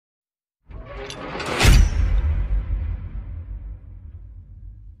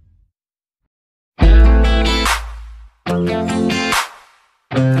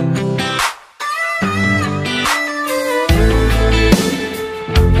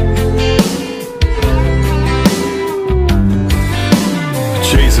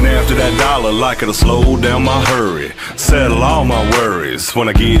After that dollar, like it'll slow down my hurry. Settle all my worries when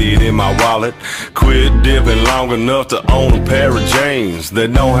I get it in my wallet. Quit dipping long enough to own a pair of jeans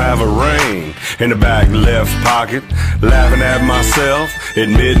that don't have a ring in the back left pocket. Laughing at myself,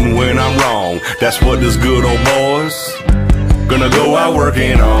 admitting when I'm wrong. That's what this good old boy's gonna go out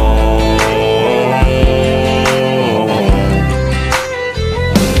working on.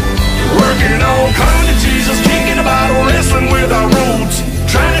 Working on, coming to Jesus, kicking about wrestling with our roots.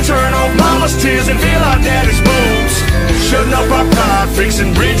 Trying to turn off mama's tears and feel our daddy's boots. Shutting up our pride,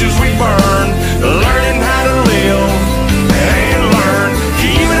 fixing bridges we burn. Learning how to live and learn.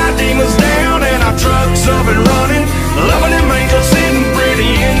 Keeping our demons down and our trucks up and running. Loving them angels sitting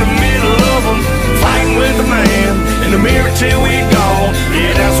pretty in the middle of them. Fighting with the man in the mirror till we gone.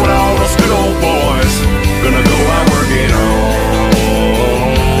 Yeah, that's what all those good old boys gonna go out working on.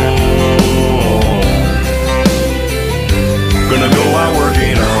 Gonna go out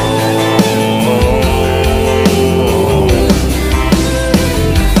working on.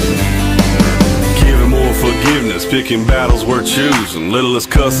 Giving more forgiveness, picking battles we're choosing. Little is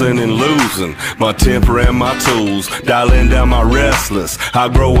cussing and losing my temper and my tools. Dialing down my restless,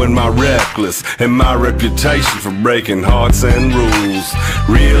 outgrowing my reckless, and my reputation for breaking hearts and rules.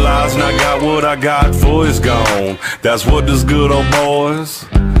 Realizing I got what I got for is gone. That's what this good old boy's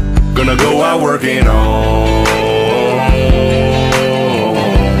gonna go out working on.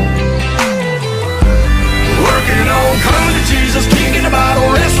 Coming to Jesus, kicking about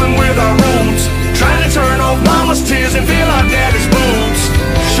wrestling with our roots. Trying to turn off mama's tears and feel our daddy's boots.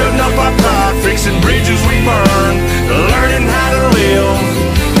 Shutting up our pride, fixing bridges we burn. Learning how to live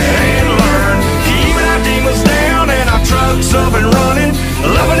and learn. Keeping our demons down and our trucks up and running.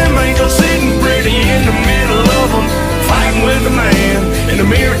 Loving them angels sitting pretty in the middle of them. Fighting with the man in the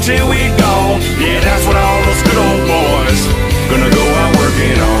mirror till we gone. Yeah, that's what all those good old boys gonna go out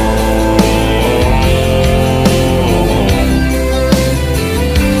working on.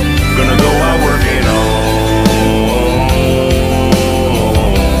 Gonna go out working on.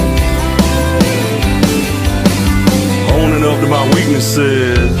 Owning up to my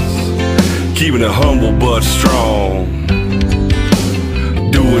weaknesses, keeping it humble but strong.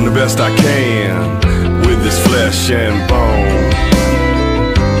 Doing the best I can with this flesh and bone.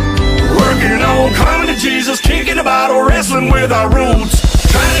 Working on, coming to Jesus, kicking about wrestling with our roots.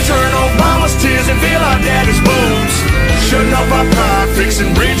 Trying to turn off mama's tears and feel our daddy's boots. Shutting up our pride,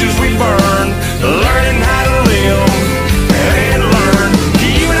 fixing bridges we burn. Learning how to live